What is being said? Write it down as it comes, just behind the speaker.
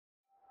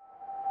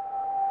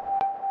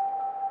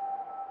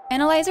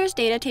Analyzer's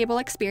data table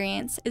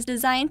experience is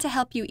designed to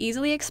help you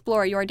easily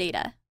explore your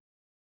data.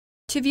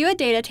 To view a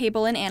data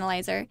table in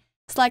Analyzer,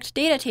 select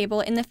Data Table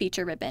in the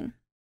Feature ribbon.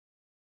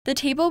 The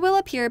table will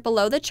appear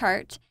below the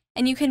chart,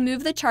 and you can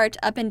move the chart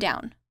up and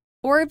down,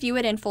 or view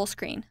it in full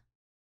screen.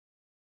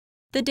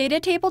 The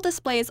data table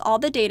displays all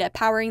the data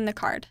powering the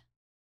card.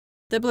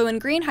 The blue and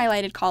green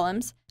highlighted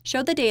columns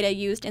show the data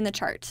used in the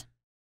chart.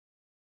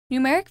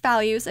 Numeric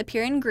values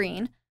appear in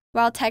green,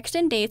 while text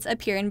and dates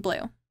appear in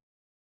blue.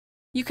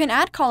 You can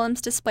add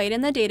columns displayed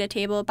in the data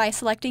table by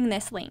selecting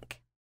this link.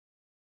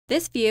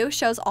 This view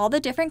shows all the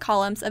different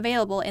columns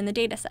available in the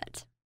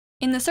dataset.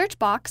 In the search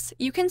box,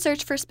 you can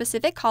search for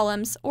specific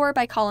columns or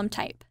by column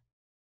type.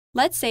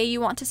 Let's say you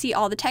want to see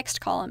all the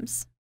text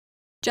columns.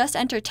 Just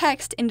enter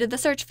text into the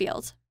search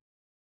field.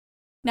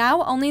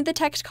 Now only the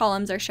text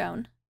columns are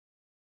shown.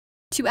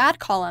 To add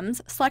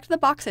columns, select the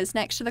boxes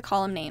next to the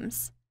column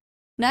names.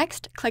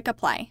 Next, click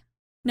Apply.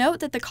 Note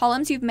that the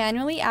columns you've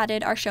manually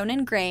added are shown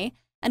in gray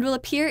and will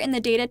appear in the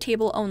data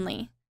table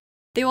only.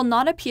 They will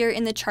not appear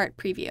in the chart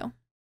preview.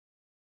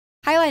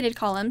 Highlighted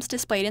columns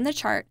displayed in the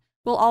chart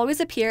will always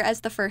appear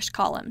as the first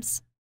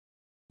columns.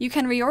 You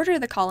can reorder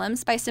the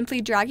columns by simply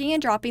dragging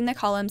and dropping the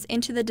columns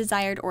into the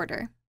desired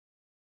order.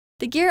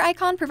 The gear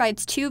icon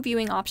provides two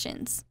viewing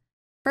options.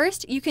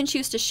 First, you can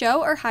choose to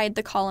show or hide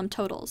the column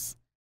totals.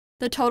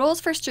 The totals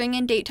for string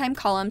and datetime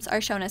columns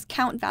are shown as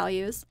count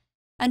values,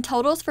 and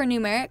totals for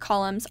numeric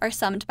columns are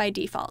summed by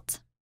default.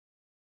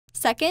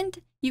 Second,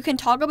 you can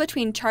toggle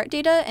between chart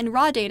data and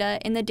raw data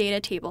in the data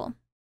table.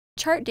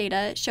 Chart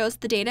data shows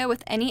the data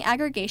with any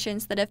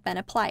aggregations that have been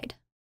applied,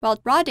 while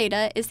raw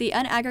data is the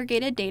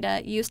unaggregated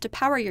data used to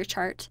power your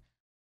chart.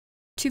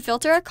 To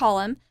filter a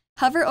column,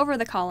 hover over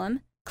the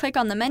column, click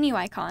on the menu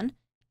icon,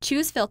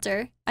 choose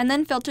Filter, and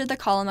then filter the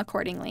column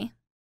accordingly.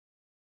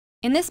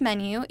 In this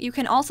menu, you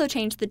can also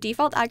change the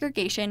default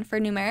aggregation for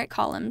numeric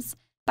columns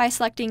by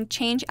selecting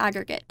Change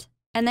Aggregate,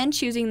 and then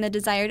choosing the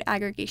desired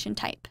aggregation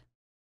type.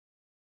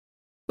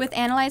 With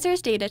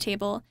Analyzer's data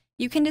table,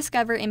 you can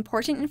discover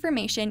important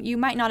information you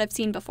might not have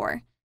seen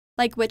before,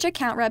 like which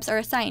account reps are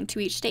assigned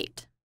to each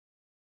state.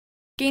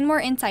 Gain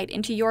more insight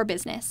into your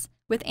business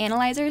with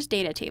Analyzer's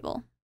data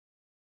table.